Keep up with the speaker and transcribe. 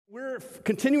We're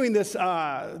continuing this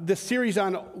series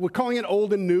on, we're calling it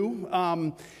Old and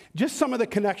New. Just some of the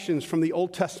connections from the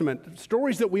Old Testament,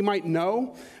 stories that we might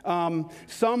know.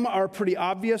 Some are pretty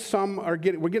obvious. Some are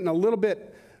we're getting a little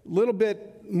bit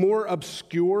more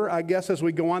obscure, I guess, as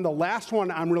we go on. The last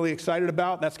one I'm really excited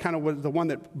about. That's kind of the one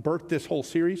that birthed this whole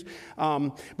series.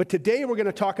 But today we're going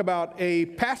to talk about a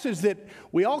passage that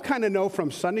we all kind of know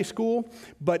from Sunday school,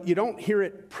 but you don't hear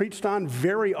it preached on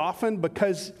very often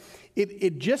because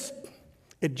it's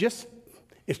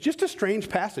just a strange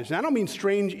passage. And I don't mean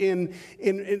strange in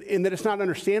that it's not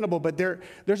understandable, but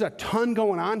there's a ton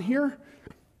going on here.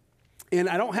 And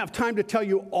I don't have time to tell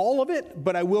you all of it,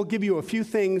 but I will give you a few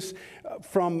things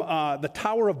from the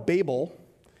Tower of Babel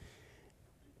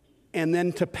and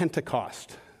then to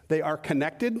Pentecost. They are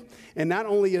connected, and not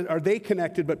only are they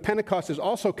connected, but Pentecost is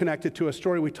also connected to a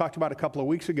story we talked about a couple of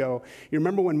weeks ago. You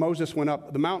remember when Moses went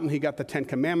up the mountain, he got the 10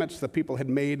 Commandments. The people had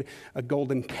made a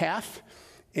golden calf,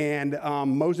 and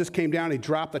Moses came down, he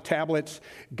dropped the tablets.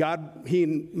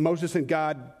 Moses and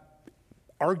God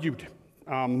argued.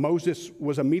 Moses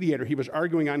was a mediator. He was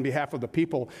arguing on behalf of the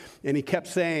people, and he kept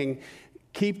saying,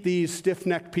 keep these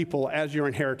stiff-necked people as your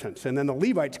inheritance. And then the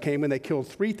Levites came, and they killed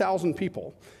 3,000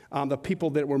 people, the people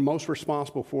that were most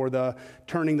responsible for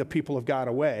turning the people of God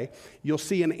away. You'll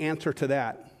see an answer to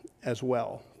that as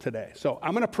well today. So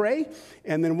I'm going to pray,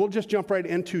 and then we'll just jump right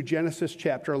into Genesis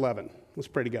chapter 11. Let's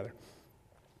pray together.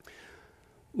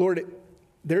 Lord,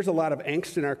 there's a lot of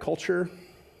angst in our culture,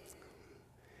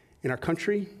 in our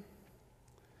country,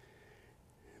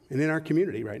 and in our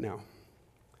community right now.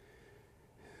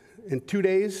 In 2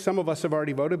 days, some of us have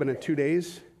already voted, but in 2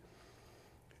 days,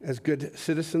 as good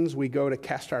citizens, we go to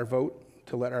cast our vote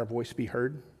to let our voice be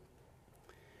heard.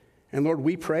 And Lord,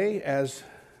 we pray as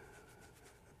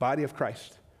body of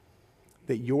Christ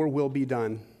that your will be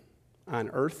done on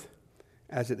earth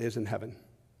as it is in heaven.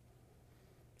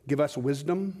 Give us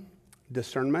wisdom,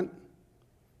 discernment,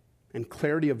 and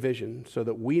clarity of vision so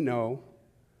that we know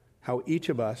how each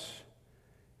of us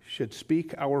should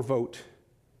speak our vote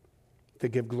to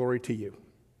give glory to you.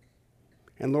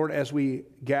 And Lord, as we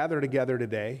gather together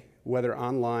today, whether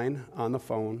online, on the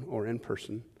phone, or in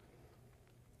person,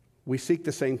 we seek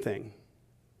the same thing,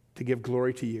 to give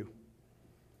glory to you.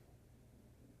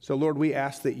 So Lord, we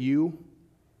ask that you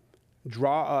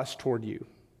draw us toward you,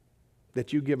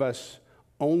 that you give us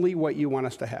only what you want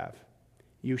us to have.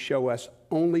 You show us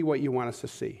only what you want us to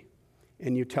see,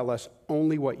 and you tell us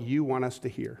only what you want us to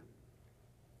hear.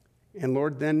 And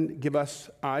Lord, then give us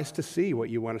eyes to see what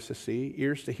you want us to see,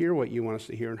 ears to hear what you want us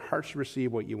to hear, and hearts to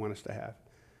receive what you want us to have.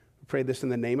 We pray this in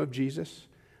the name of Jesus,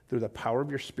 through the power of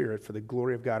your Spirit, for the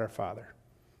glory of God our Father.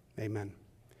 Amen.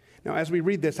 Now, as we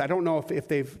read this, I don't know if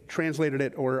they've translated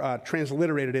it or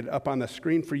transliterated it up on the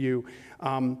screen for you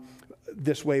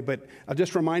this way, but I'll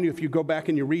just remind you, if you go back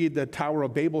and you read the Tower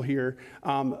of Babel here,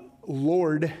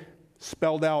 Lord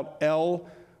spelled out L,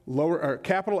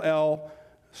 capital L,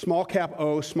 small cap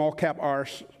O, small cap R,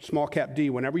 small cap D.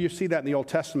 Whenever you see that in the Old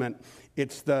Testament,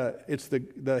 it's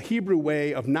the Hebrew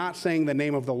way of not saying the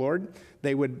name of the Lord.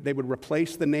 They would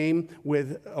replace the name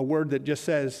with a word that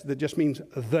just means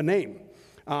the name.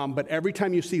 But every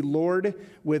time you see Lord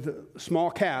with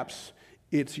small caps,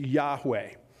 it's Yahweh.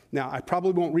 Now, I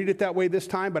probably won't read it that way this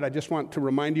time, but I just want to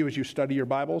remind you as you study your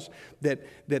Bibles that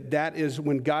is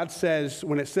when God says,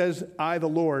 when it says I the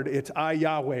Lord, it's I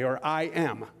Yahweh or I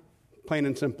am. Plain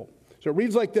and simple. So it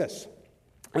reads like this.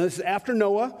 And this is after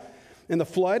Noah and the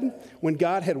flood, when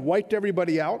God had wiped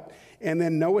everybody out. And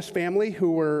then Noah's family,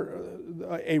 who were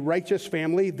a righteous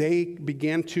family, they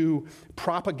began to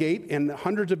propagate. And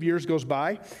hundreds of years goes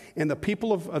by. And the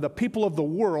people of the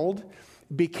world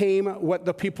became what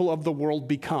the people of the world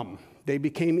become. They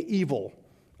became evil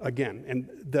again. And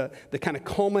the kind of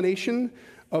culmination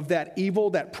of that evil,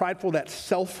 that prideful, that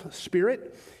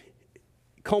self-spirit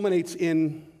culminates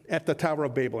at the Tower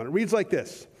of Babel. And it reads like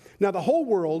this. Now the whole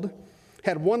world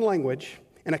had one language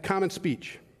and a common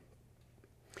speech.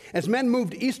 As men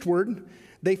moved eastward,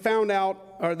 they found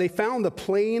the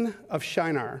plain of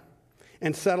Shinar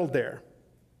and settled there.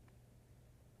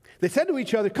 They said to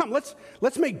each other, come,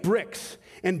 let's make bricks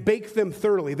and bake them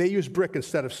thoroughly. They used brick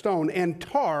instead of stone, and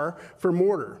tar for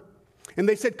mortar. And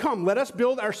they said, come, let us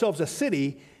build ourselves a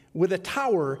city with a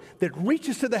tower that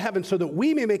reaches to the heavens so that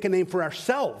we may make a name for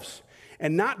ourselves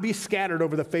and not be scattered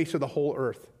over the face of the whole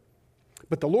earth.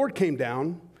 But the Lord came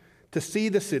down to see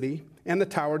the city and the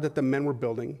tower that the men were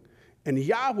building. And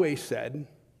Yahweh said,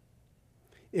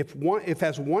 if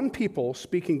as one people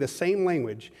speaking the same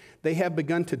language, they have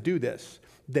begun to do this,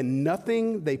 then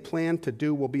nothing they plan to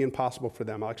do will be impossible for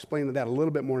them. I'll explain that a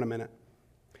little bit more in a minute.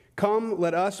 Come,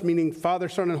 let us, meaning Father,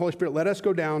 Son, and Holy Spirit, let us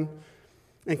go down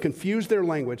and confuse their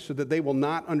language so that they will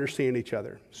not understand each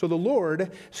other. So the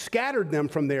Lord scattered them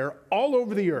from there all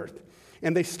over the earth,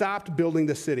 and they stopped building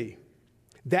the city.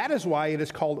 That is why it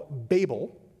is called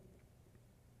Babel,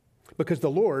 because the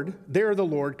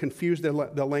Lord confused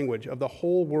the language of the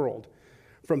whole world.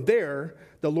 From there,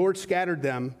 the Lord scattered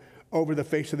them over the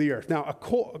face of the earth. Now,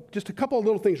 just a couple of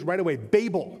little things right away.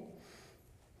 Babel.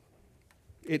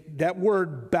 That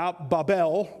word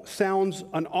Babel sounds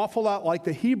an awful lot like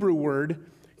the Hebrew word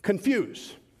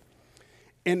confuse.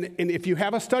 And if you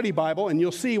have a study Bible, and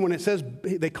you'll see when it says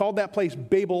they called that place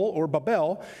Babel or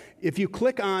Babel, if you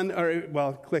click on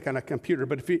a computer,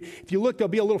 but if you look, there'll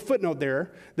be a little footnote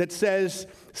there that says,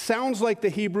 sounds like the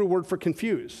Hebrew word for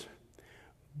confuse.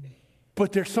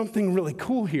 But there's something really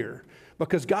cool here,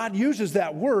 because God uses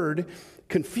that word,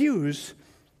 confuse,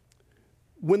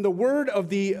 when the word of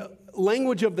the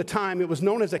language of the time, it was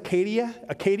known as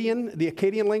Akkadian, the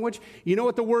Akkadian language. You know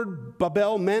what the word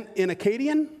Babel meant in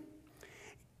Akkadian?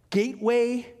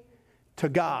 Gateway to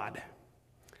God.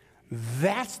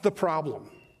 That's the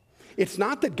problem. It's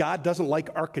not that God doesn't like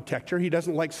architecture. He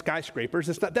doesn't like skyscrapers.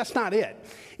 That's not it.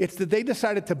 It's that they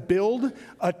decided to build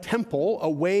a temple, a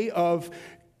way of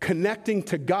connecting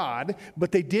to God,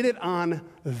 but they did it on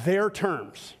their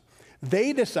terms.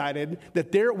 They decided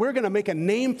that we're going to make a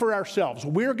name for ourselves.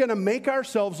 We're going to make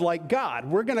ourselves like God.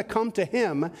 We're going to come to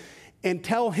him and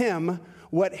tell him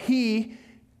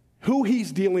who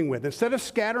he's dealing with. Instead of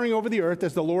scattering over the earth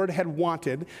as the Lord had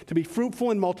wanted, to be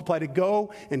fruitful and multiply, to go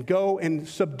and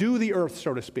subdue the earth,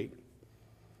 so to speak.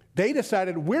 They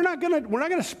decided we're not going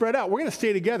to spread out. We're going to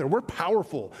stay together. We're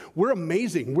powerful. We're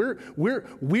amazing. We're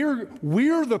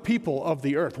the people of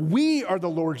the earth. We are the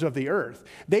lords of the earth.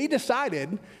 They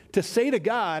decided to say to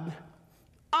God,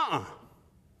 our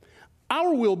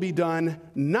will be done,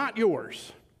 not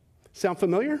yours. Sound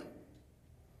familiar?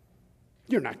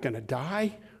 You're not going to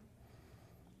die.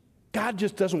 God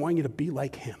just doesn't want you to be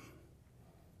like him.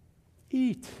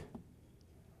 Eat.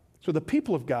 So the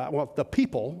people of God, the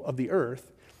people of the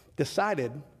earth,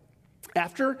 decided,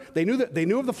 after they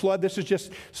knew of the flood. This is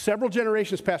just several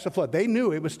generations past the flood. They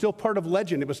knew it was still part of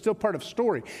legend. It was still part of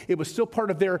story. It was still part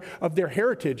of their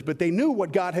heritage. But they knew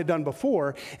what God had done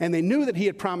before, and they knew that he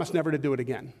had promised never to do it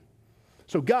again.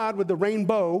 So God, with the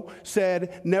rainbow,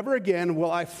 said, never again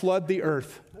will I flood the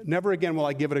earth. Never again will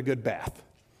I give it a good bath,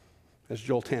 as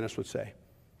Joel Tanis would say.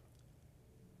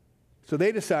 So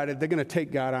they decided they're going to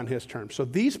take God on his terms. So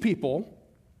these people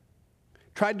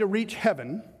tried to reach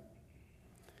heaven.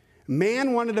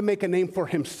 Man wanted to make a name for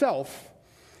himself,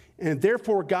 and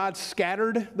therefore God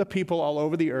scattered the people all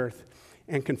over the earth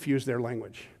and confused their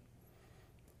language.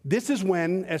 This is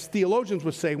when, as theologians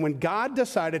would say, when God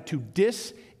decided to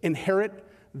disinherit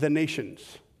the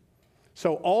nations.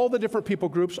 So all the different people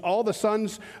groups, all the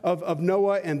sons of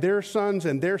Noah and their sons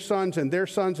and their sons and their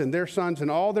sons and their sons and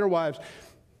all their wives,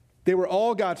 they were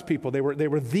all God's people. They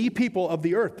were the people of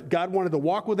the earth. God wanted to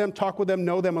walk with them, talk with them,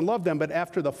 know them, and love them. But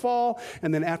after the fall,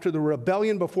 and then after the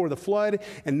rebellion before the flood,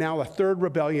 and now a third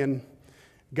rebellion,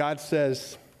 God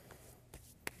says,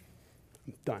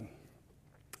 I'm done.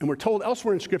 And we're told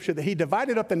elsewhere in Scripture that he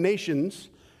divided up the nations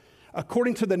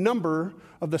according to the number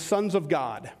of the sons of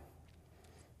God.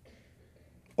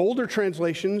 Older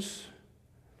translations,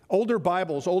 older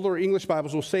Bibles, older English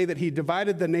Bibles will say that he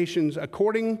divided the nations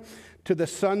according to the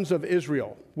sons of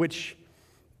Israel, which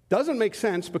doesn't make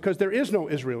sense because there is no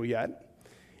Israel yet.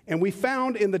 And we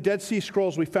found in the Dead Sea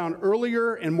Scrolls, we found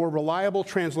earlier and more reliable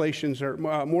translations or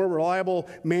more reliable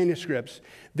manuscripts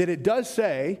that it does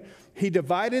say he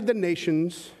divided the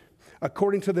nations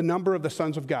according to the number of the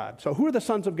sons of God. So who are the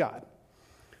sons of God?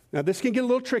 Now this can get a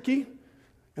little tricky,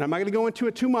 and I'm not going to go into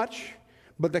it too much,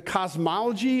 but the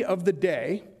cosmology of the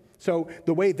day, so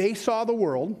the way they saw the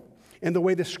world and the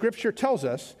way the Scripture tells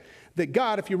us that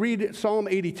God, if you read Psalm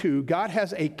 82, God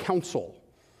has a council.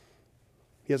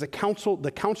 He has a council,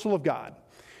 the council of God.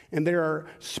 And there are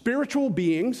spiritual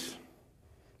beings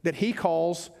that he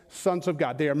calls sons of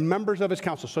God. They are members of his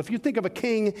council. So if you think of a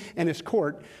king and his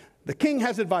court, the king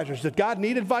has advisors. Does God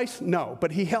need advice? No.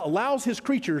 But he allows his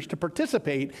creatures to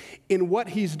participate in what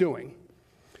he's doing.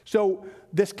 So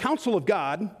this council of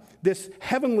God, this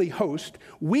heavenly host,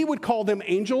 we would call them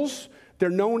angels. They're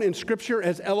known in Scripture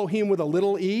as Elohim with a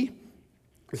little e.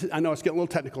 I know it's getting a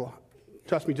little technical.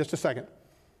 Trust me just a second.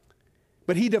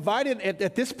 But he divided,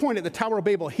 at this point at the Tower of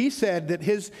Babel, he said that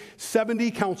his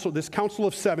 70 council, this council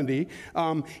of 70,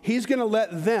 he's going to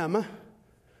let them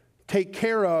take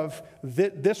care of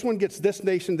this one gets this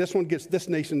nation, this one gets this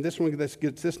nation, this one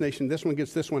gets this nation, this one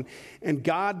gets this one. And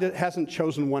God hasn't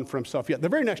chosen one for himself yet. The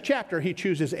very next chapter, he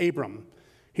chooses Abram.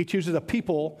 He chooses a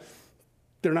people.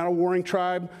 They're not a warring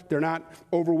tribe. They're not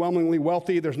overwhelmingly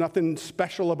wealthy. There's nothing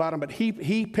special about them. But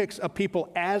he picks a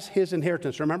people as his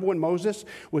inheritance. Remember when Moses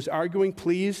was arguing,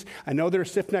 please, I know they're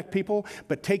stiff-necked people,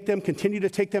 but continue to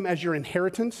take them as your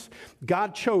inheritance.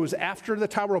 God chose, after the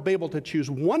Tower of Babel, to choose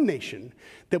one nation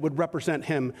that would represent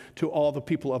him to all the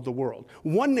people of the world.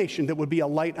 One nation that would be a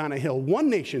light on a hill.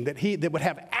 One nation that would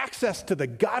have access to the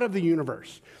God of the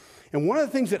universe. And one of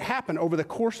the things that happened over the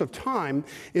course of time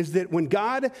is that when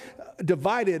God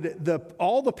divided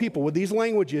all the people with these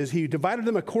languages, he divided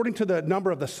them according to the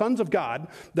number of the sons of God,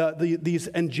 these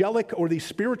angelic or these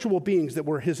spiritual beings that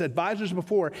were his advisors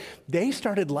before. They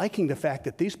started liking the fact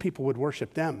that these people would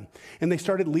worship them. And they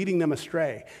started leading them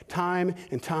astray time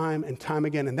and time and time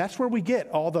again. And that's where we get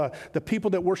all the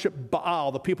people that worship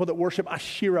Baal, the people that worship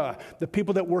Asherah, the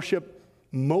people that worship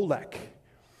Molech.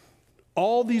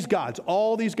 All these gods,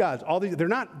 they're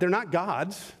not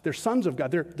gods, they're sons of God,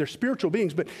 they're spiritual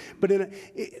beings, but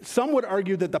some would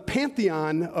argue that the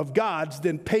pantheon of gods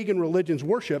that pagan religions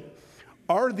worship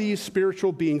are these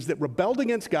spiritual beings that rebelled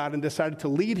against God and decided to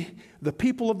lead the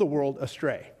people of the world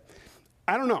astray.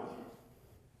 I don't know.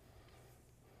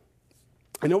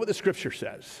 I know what the scripture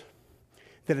says,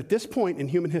 that at this point in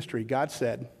human history, God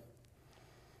said,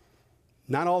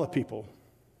 not all the people,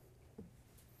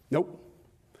 nope.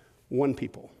 One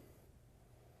people.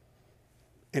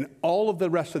 And all of the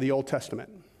rest of the Old Testament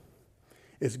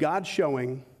is God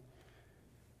showing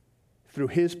through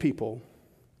his people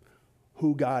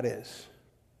who God is.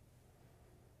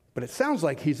 But it sounds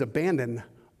like he's abandoned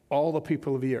all the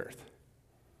people of the earth.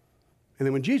 And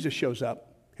then when Jesus shows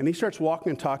up and he starts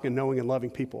walking and talking, knowing and loving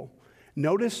people,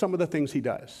 notice some of the things he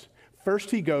does. First,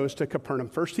 he goes to Capernaum.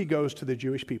 First, he goes to the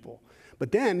Jewish people.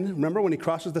 But then, remember when he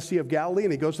crosses the Sea of Galilee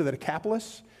and he goes to the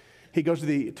Decapolis? He goes to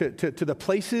the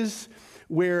places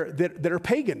that are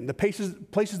pagan, the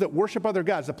places that worship other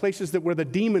gods, the places where the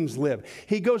demons live.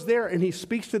 He goes there and he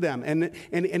speaks to them. And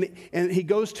he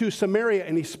goes to Samaria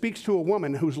and he speaks to a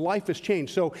woman whose life has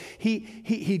changed. So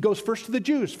he goes first to the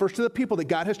Jews, first to the people that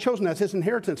God has chosen as his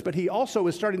inheritance. But he also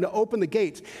is starting to open the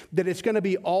gates that it's going to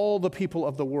be all the people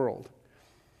of the world.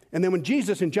 And then when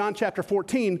Jesus, in John chapter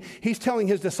 14, he's telling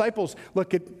his disciples,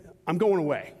 look, I'm going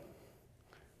away.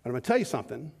 But I'm going to tell you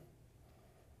something.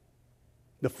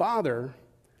 The Father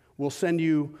will send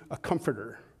you a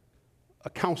comforter, a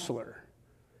counselor,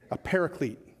 a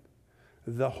paraclete,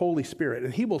 the Holy Spirit,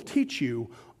 and he will teach you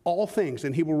all things,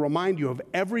 and he will remind you of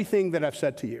everything that I've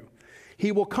said to you.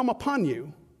 He will come upon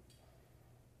you,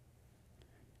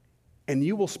 and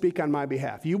you will speak on my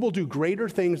behalf. You will do greater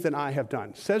things than I have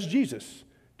done, says Jesus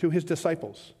to his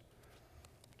disciples.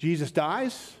 Jesus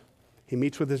dies. He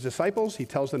meets with his disciples. He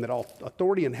tells them that all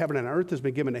authority in heaven and earth has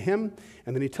been given to him.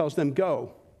 And then he tells them,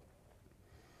 go.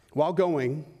 While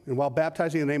going and while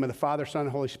baptizing in the name of the Father, Son,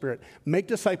 and Holy Spirit, make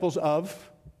disciples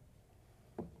of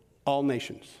all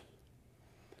nations.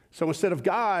 So instead of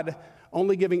God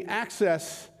only giving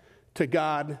access to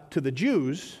God to the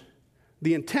Jews,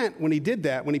 the intent when he did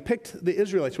that, when he picked the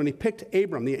Israelites, when he picked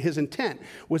Abram, his intent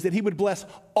was that he would bless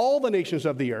all the nations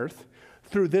of the earth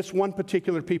through this one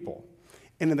particular people.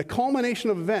 And in the culmination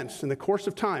of events, in the course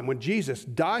of time, when Jesus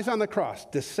dies on the cross,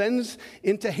 descends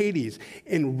into Hades,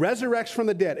 and resurrects from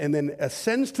the dead, and then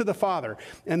ascends to the Father,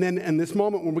 and then in this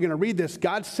moment when we're going to read this,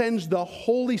 God sends the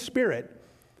Holy Spirit,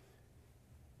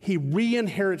 he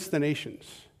re-inherits the nations.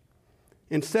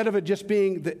 Instead of it just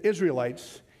being the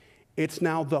Israelites, it's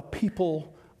now the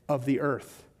people of the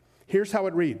earth. Here's how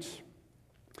it reads.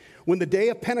 When the day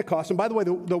of Pentecost, and by the way,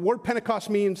 the word Pentecost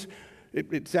means,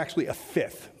 it's actually a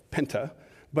fifth, penta,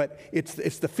 but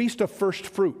it's the Feast of First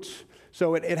Fruits.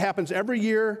 So it happens every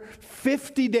year,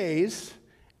 50 days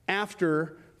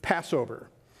after Passover.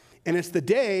 And it's the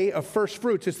day of first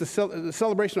fruits. It's the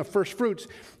celebration of first fruits.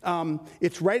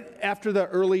 It's right after the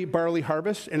early barley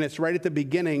harvest, and it's right at the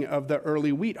beginning of the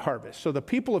early wheat harvest. So the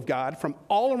people of God from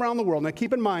all around the world, now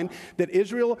keep in mind that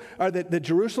that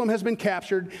Jerusalem has been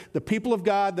captured. The people of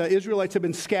God, the Israelites, have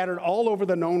been scattered all over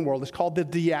the known world. It's called the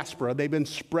diaspora. They've been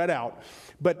spread out.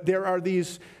 But there are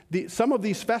some of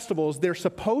these festivals,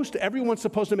 everyone's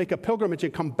supposed to make a pilgrimage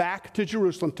and come back to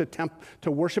Jerusalem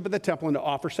to worship at the temple and to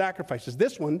offer sacrifices.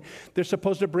 This one, they're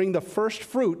supposed to bring the first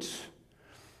fruits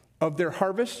of their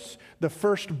harvests, the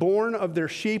firstborn of their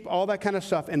sheep, all that kind of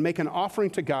stuff, and make an offering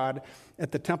to God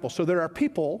at the temple. So there are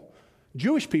people,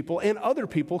 Jewish people and other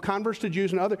people, converts to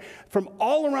Jews and other, from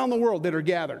all around the world that are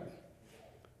gathered.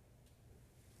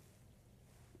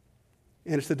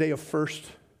 And it's the day of first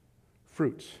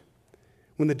fruits.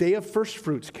 When the day of first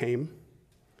fruits came,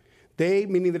 they,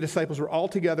 meaning the disciples, were all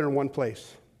together in one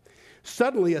place.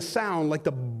 Suddenly, a sound like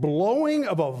the blowing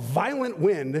of a violent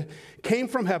wind came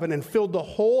from heaven and filled the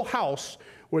whole house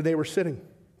where they were sitting.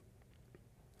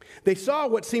 They saw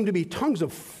what seemed to be tongues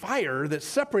of fire that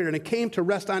separated and came to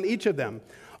rest on each of them.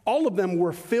 All of them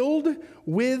were filled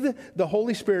with the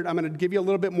Holy Spirit. I'm going to give you a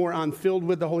little bit more on filled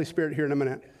with the Holy Spirit here in a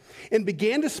minute. And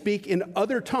began to speak in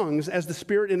other tongues as the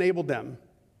Spirit enabled them.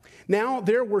 Now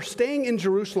there were staying in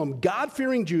Jerusalem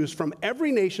God-fearing Jews from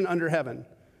every nation under heaven.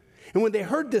 And when they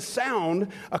heard this sound,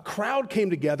 a crowd came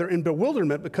together in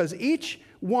bewilderment because each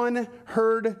one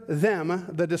heard them,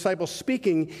 the disciples,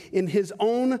 speaking in his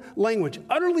own language.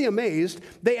 Utterly amazed,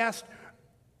 they asked,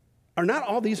 "Are not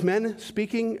all these men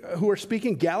who are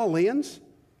speaking Galileans?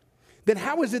 Then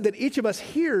how is it that each of us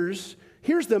hears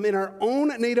them in our own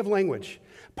native language?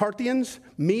 Parthians,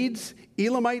 Medes,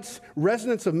 Elamites,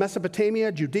 residents of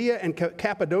Mesopotamia, Judea and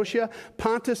Cappadocia,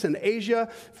 Pontus and Asia,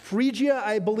 Phrygia,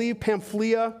 I believe,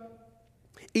 Pamphylia,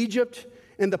 Egypt,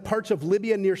 and the parts of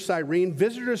Libya near Cyrene,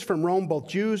 visitors from Rome, both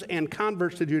Jews and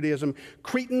converts to Judaism,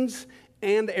 Cretans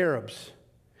and Arabs.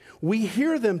 We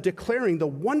hear them declaring the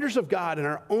wonders of God in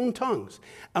our own tongues.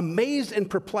 Amazed and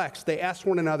perplexed, they asked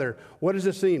one another, 'What does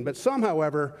this mean?' But some,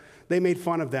 however, they made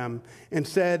fun of them and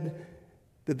said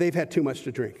that they've had too much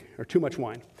to drink or too much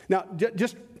wine." Now,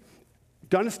 just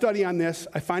done a study on this.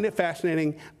 I find it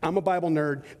fascinating. I'm a Bible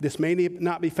nerd. This may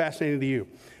not be fascinating to you.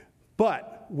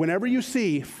 But whenever you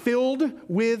see filled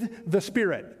with the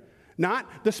Spirit,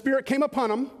 not the Spirit came upon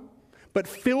them, but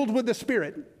filled with the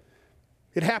Spirit,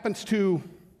 it happens to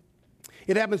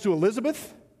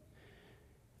Elizabeth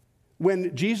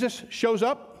when Jesus shows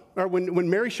up, or when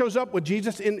Mary shows up with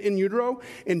Jesus in utero,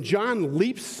 and John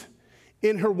leaps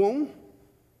in her womb.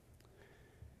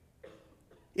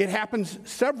 It happens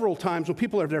several times when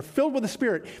people they're filled with the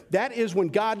Spirit. That is when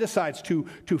God decides to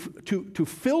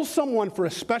fill someone for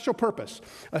a special purpose,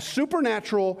 a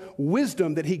supernatural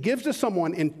wisdom that he gives to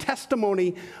someone in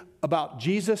testimony about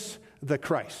Jesus the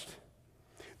Christ.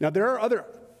 Now, there are other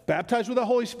baptized with the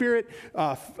Holy Spirit,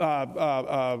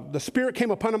 the Spirit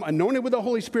came upon them, anointed with the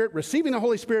Holy Spirit, receiving the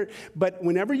Holy Spirit. But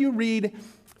whenever you read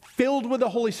filled with the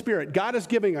Holy Spirit, God is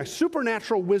giving a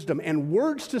supernatural wisdom and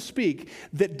words to speak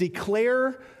that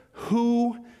declare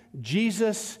who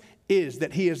Jesus is,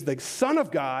 that he is the Son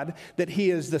of God, that he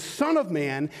is the Son of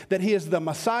Man, that he is the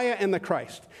Messiah and the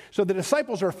Christ. So the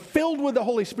disciples are filled with the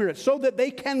Holy Spirit so that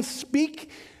they can speak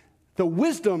the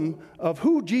wisdom of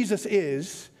who Jesus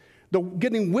is,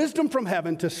 getting wisdom from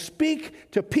heaven to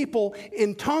speak to people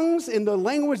in tongues in the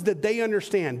language that they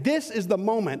understand. This is the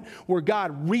moment where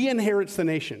God re-inherits the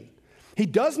nation. He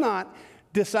does not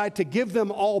decide to give them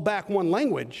all back one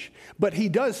language, but he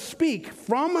does speak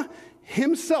from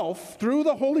himself through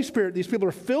the Holy Spirit. These people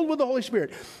are filled with the Holy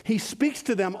Spirit. He speaks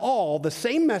to them all the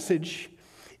same message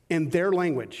in their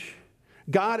language.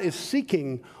 God is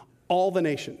seeking all the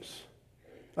nations.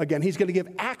 Again, he's going to give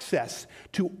access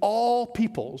to all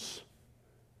peoples,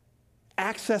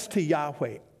 access to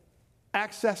Yahweh,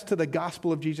 access to the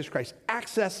gospel of Jesus Christ,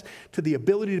 access to the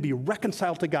ability to be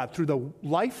reconciled to God through the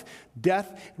life,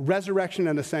 death, resurrection,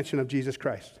 and ascension of Jesus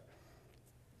Christ.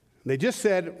 They just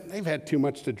said they've had too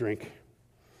much to drink.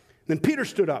 Then Peter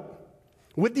stood up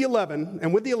with the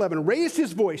 11, raised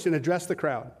his voice and addressed the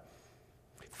crowd.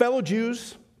 "Fellow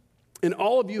Jews, and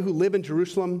all of you who live in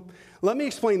Jerusalem, let me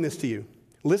explain this to you.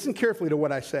 Listen carefully to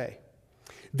what I say.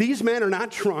 These men are not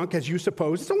drunk, as you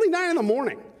suppose. It's only 9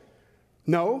 a.m.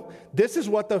 No, this is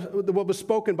what was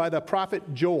spoken by the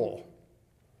prophet Joel.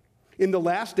 In the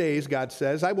last days, God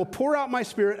says, I will pour out my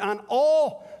Spirit on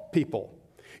all people.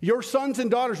 Your sons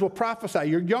and daughters will prophesy.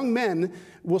 Your young men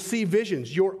will see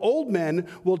visions. Your old men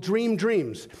will dream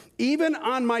dreams. Even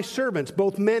on my servants,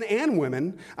 both men and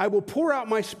women, I will pour out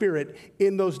my Spirit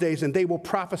in those days, and they will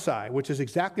prophesy," which is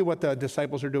exactly what the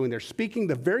disciples are doing. They're speaking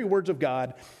the very words of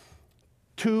God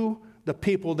to the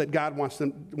people that God wants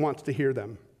to hear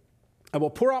them. "I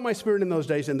will pour out my Spirit in those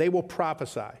days, and they will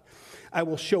prophesy. I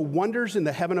will show wonders in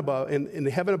the heaven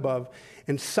above,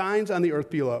 and signs on the earth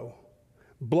below.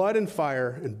 Blood and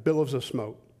fire and billows of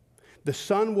smoke. The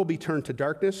sun will be turned to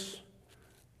darkness."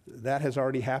 That has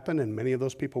already happened, and many of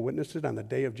those people witnessed it on the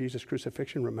day of Jesus'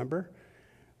 crucifixion, remember?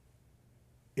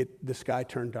 The sky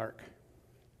turned dark.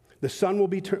 The sun will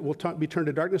be turned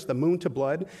to darkness, the moon to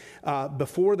blood,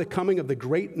 before the coming of the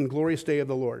great and glorious day of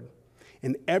the Lord.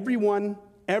 And everyone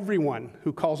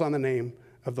who calls on the name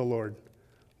of the Lord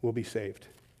will be saved.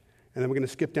 And then we're going to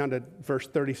skip down to verse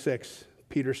 36.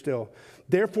 Peter still.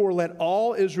 "Therefore, let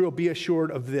all Israel be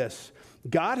assured of this.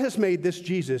 God has made this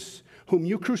Jesus, whom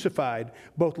you crucified,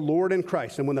 both Lord and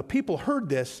Christ." And when the people heard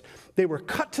this, they were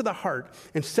cut to the heart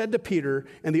and said to Peter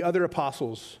and the other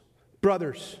apostles,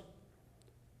 "Brothers,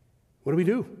 What do we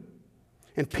do?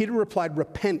 And Peter replied,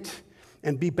 repent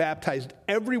and be baptized,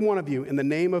 every one of you, in the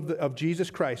name of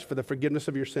Jesus Christ for the forgiveness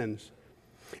of your sins.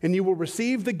 And you will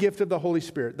receive the gift of the Holy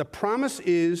Spirit. The promise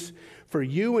is for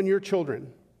you and your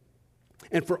children,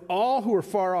 and for all who are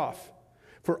far off,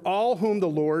 for all whom the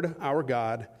Lord our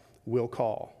God will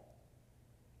call.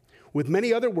 With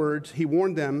many other words, he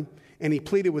warned them, and he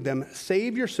pleaded with them,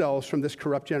 save yourselves from this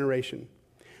corrupt generation.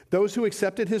 Those who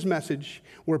accepted his message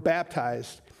were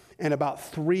baptized, and about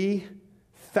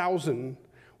 3,000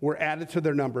 were added to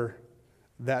their number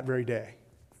that very day.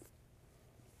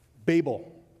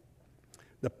 Babel.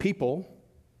 The people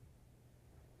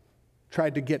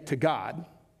tried to get to God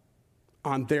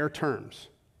on their terms.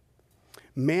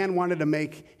 Man wanted to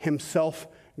make himself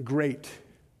great.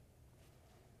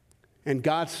 And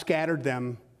God scattered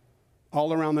them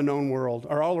all around the known world,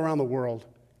 or all around the world,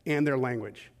 and their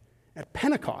language. At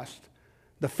Pentecost,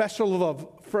 the festival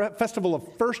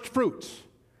of first fruits,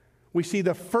 we see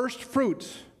the first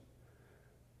fruits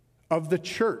of the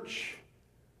church,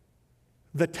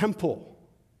 the temple.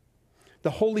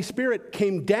 The Holy Spirit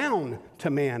came down to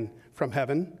man from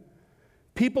heaven.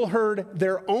 People heard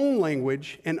their own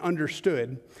language and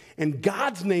understood, and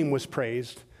God's name was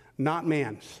praised, not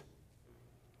man's.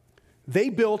 They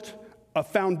built a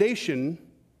foundation,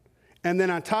 and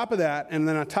then on top of that, and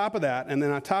then on top of that, and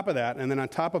then on top of that, and then on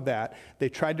top of that, they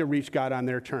tried to reach God on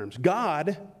their terms.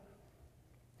 God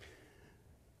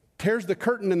tears the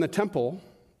curtain in the temple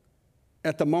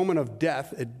at the moment of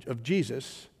death of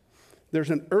Jesus.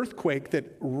 There's an earthquake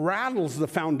that rattles the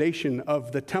foundation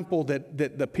of the temple that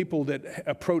the people that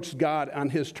approached God on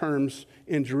his terms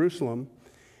in Jerusalem.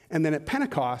 And then at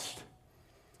Pentecost,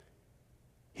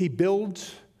 he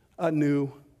builds a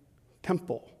new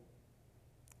temple,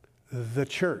 the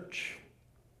church.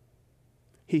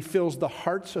 He fills the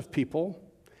hearts of people,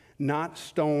 not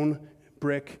stone,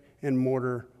 brick, and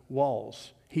mortar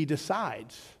walls. He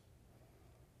decides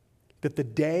that the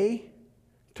day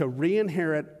to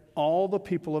re-inherit all the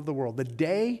people of the world, the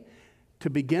day to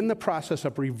begin the process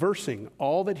of reversing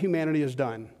all that humanity has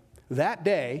done, that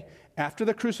day, after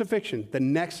the crucifixion, the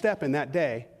next step in that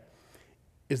day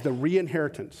is the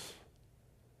re-inheritance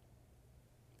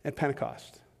at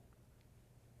Pentecost.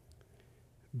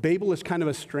 Babel is kind of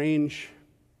a strange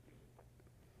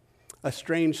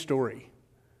story,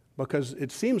 because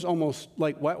it seems almost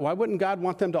like, why wouldn't God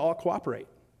want them to all cooperate?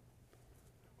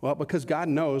 Well, because God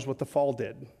knows what the fall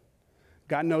did.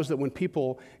 God knows that when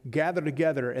people gather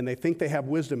together and they think they have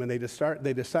wisdom and they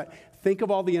decide, think of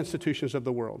all the institutions of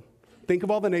the world. Think of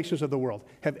all the nations of the world.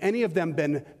 Have any of them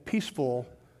been peaceful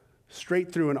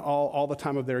straight through in all the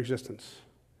time of their existence?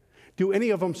 Do any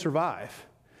of them survive?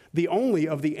 The only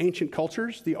of the ancient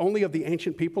cultures, the only of the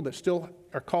ancient people that still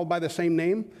are called by the same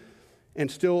name and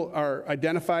still are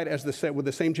identified as with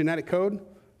the same genetic code,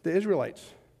 the Israelites.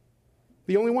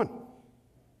 The only one.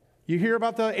 You hear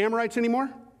about the Amorites anymore?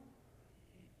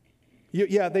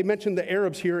 Yeah, they mentioned the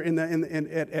Arabs here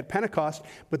at Pentecost,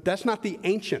 but that's not the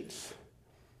ancients.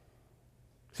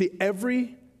 See,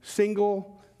 every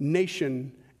single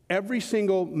nation, every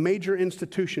single major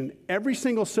institution, every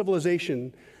single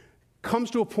civilization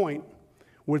comes to a point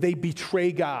where they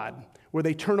betray God, where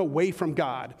they turn away from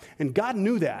God. And God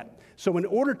knew that. So in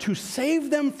order to save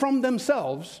them from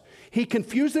themselves, he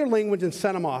confused their language and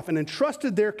sent them off and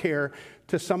entrusted their care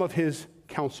to some of his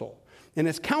council. And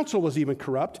his counsel was even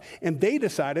corrupt, and they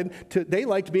decided they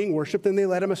liked being worshiped, and they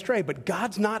led him astray. But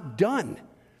God's not done.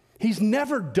 He's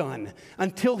never done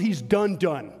until he's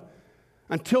done.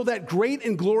 Until that great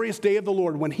and glorious day of the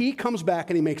Lord, when he comes back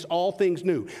and he makes all things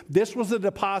new. This was the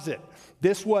deposit.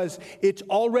 It's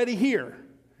already here,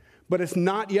 but it's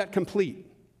not yet complete.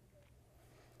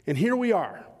 And here we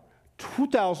are,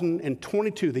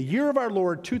 2022, the year of our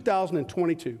Lord,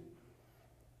 2022.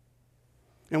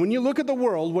 And when you look at the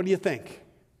world, what do you think?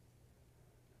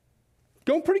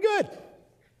 Going pretty good.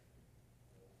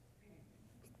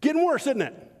 Getting worse, isn't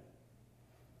it?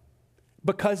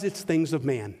 Because it's things of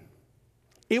man.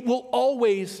 It will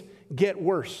always get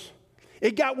worse.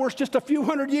 It got worse just a few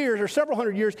hundred years or several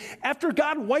hundred years after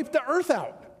God wiped the earth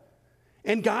out.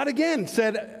 And God again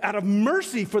said, out of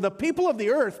mercy for the people of the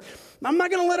earth, I'm not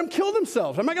going to let them kill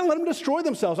themselves. I'm not going to let them destroy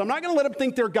themselves. I'm not going to let them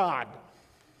think they're God.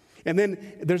 And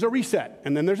then there's a reset,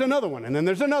 and then there's another one, and then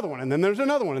there's another one, and then there's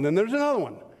another one, and then there's another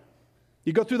one.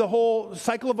 You go through the whole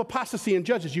cycle of apostasy in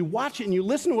Judges. You watch it and you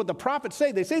listen to what the prophets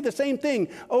say. They say the same thing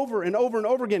over and over and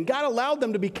over again. God allowed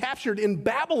them to be captured in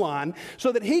Babylon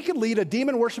so that he could lead a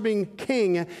demon-worshiping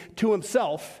king to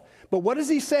himself. But what does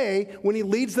he say when he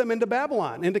leads them into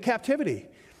Babylon, into captivity?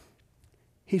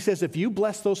 He says, if you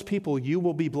bless those people, you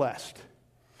will be blessed.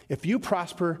 If you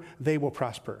prosper, they will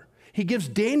prosper. He gives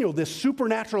Daniel this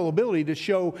supernatural ability to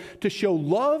show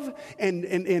love and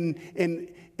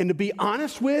to be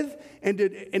honest with and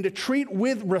to treat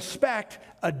with respect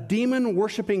a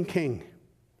demon-worshiping king.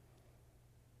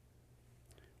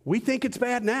 We think it's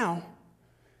bad now.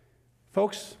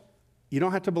 Folks, you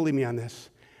don't have to believe me on this,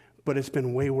 but it's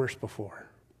been way worse before.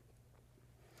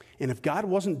 And if God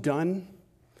wasn't done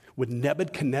with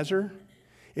Nebuchadnezzar,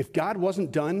 if God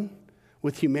wasn't done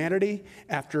with humanity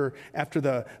after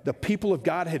the people of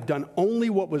God had done only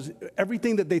what was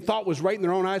everything that they thought was right in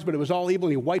their own eyes, but it was all evil,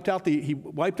 and he wiped out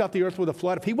the earth with a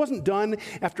flood. If he wasn't done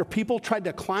after people tried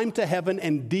to climb to heaven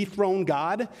and dethrone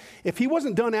God, if he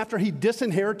wasn't done after he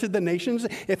disinherited the nations,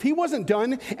 if he wasn't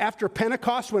done after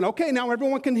Pentecost when, okay, now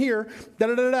everyone can hear,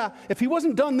 if he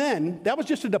wasn't done then, that was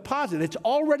just a deposit. It's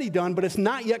already done, but it's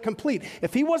not yet complete.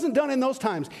 If he wasn't done in those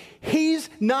times, he's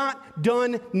not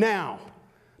done now.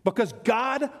 Because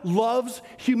God loves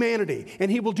humanity,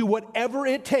 and he will do whatever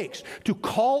it takes to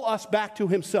call us back to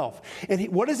himself. And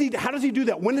how does he do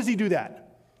that? When does he do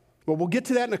that? Well, we'll get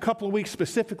to that in a couple of weeks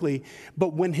specifically,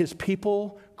 but when his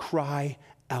people cry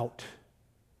out.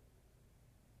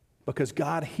 Because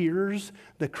God hears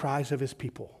the cries of his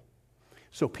people.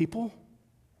 So people,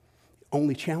 the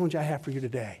only challenge I have for you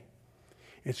today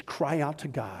is cry out to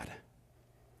God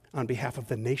on behalf of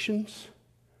the nations,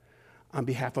 on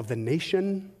behalf of the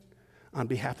nation, on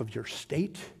behalf of your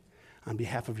state, on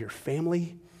behalf of your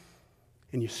family.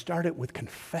 And you start it with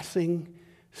confessing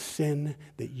sin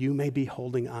that you may be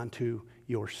holding onto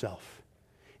yourself.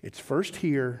 It's first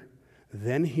here,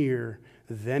 then here,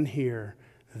 then here,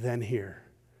 then here.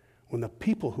 When the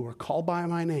people who are called by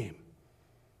my name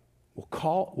will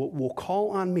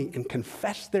call on me and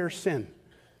confess their sin,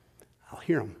 I'll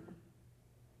hear them.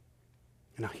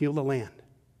 And I'll heal the land.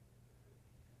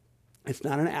 It's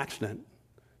not an accident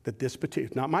that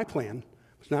it's not my plan,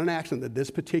 it's not an accident that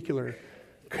this particular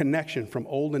connection from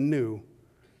old and new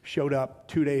showed up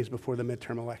 2 days before the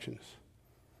midterm elections.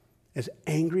 As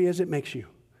angry as it makes you,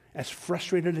 as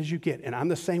frustrated as you get, and I'm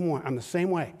the same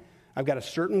way. I've got a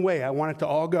certain way I want it to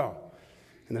all go.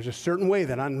 And there's a certain way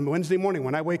that on Wednesday morning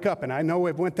when I wake up and I know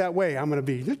it went that way, I'm going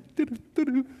to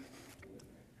be...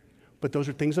 But those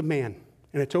are things of man.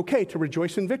 And it's okay to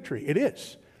rejoice in victory. It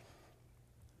is.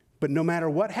 But no matter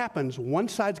what happens, one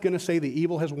side's going to say the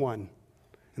evil has won,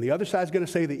 and the other side's going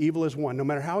to say the evil has won, no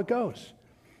matter how it goes.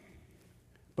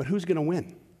 But who's going to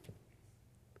win?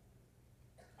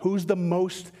 Who's the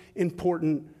most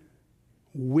important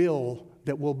will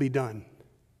that will be done?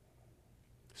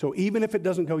 So even if it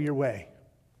doesn't go your way,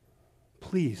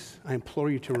 please, I implore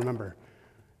you to remember,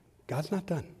 God's not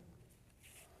done.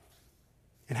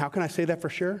 And how can I say that for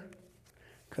sure?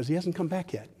 Because he hasn't come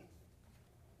back yet.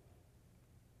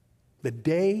 The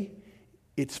day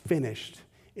it's finished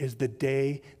is the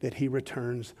day that he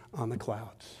returns on the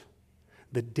clouds.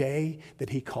 The day that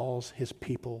he calls his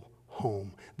people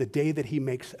home. The day that he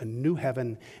makes a new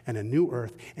heaven and a new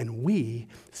earth, and we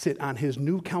sit on his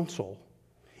new council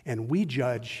and we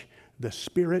judge the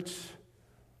spirits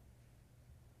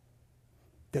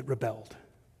that rebelled.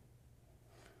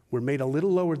 We're made a little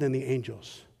lower than the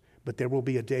angels, but there will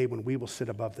be a day when we will sit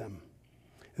above them.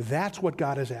 That's what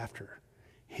God is after.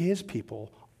 His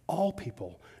people, all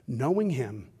people, knowing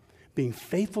him, being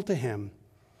faithful to him,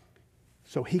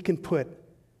 so he can put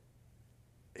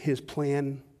his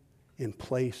plan in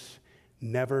place,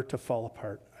 never to fall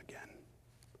apart again.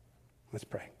 Let's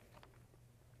pray.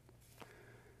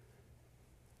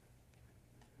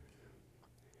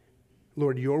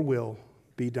 Lord, your will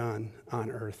be done on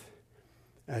earth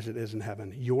as it is in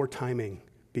heaven. Your timing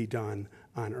be done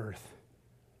on earth.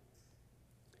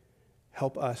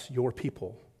 Help us, your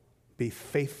people, be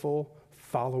faithful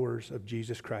followers of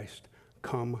Jesus Christ,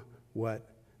 come what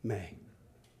may.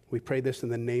 We pray this in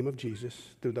the name of Jesus,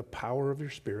 through the power of your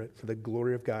Spirit, for the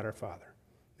glory of God our Father.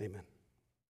 Amen.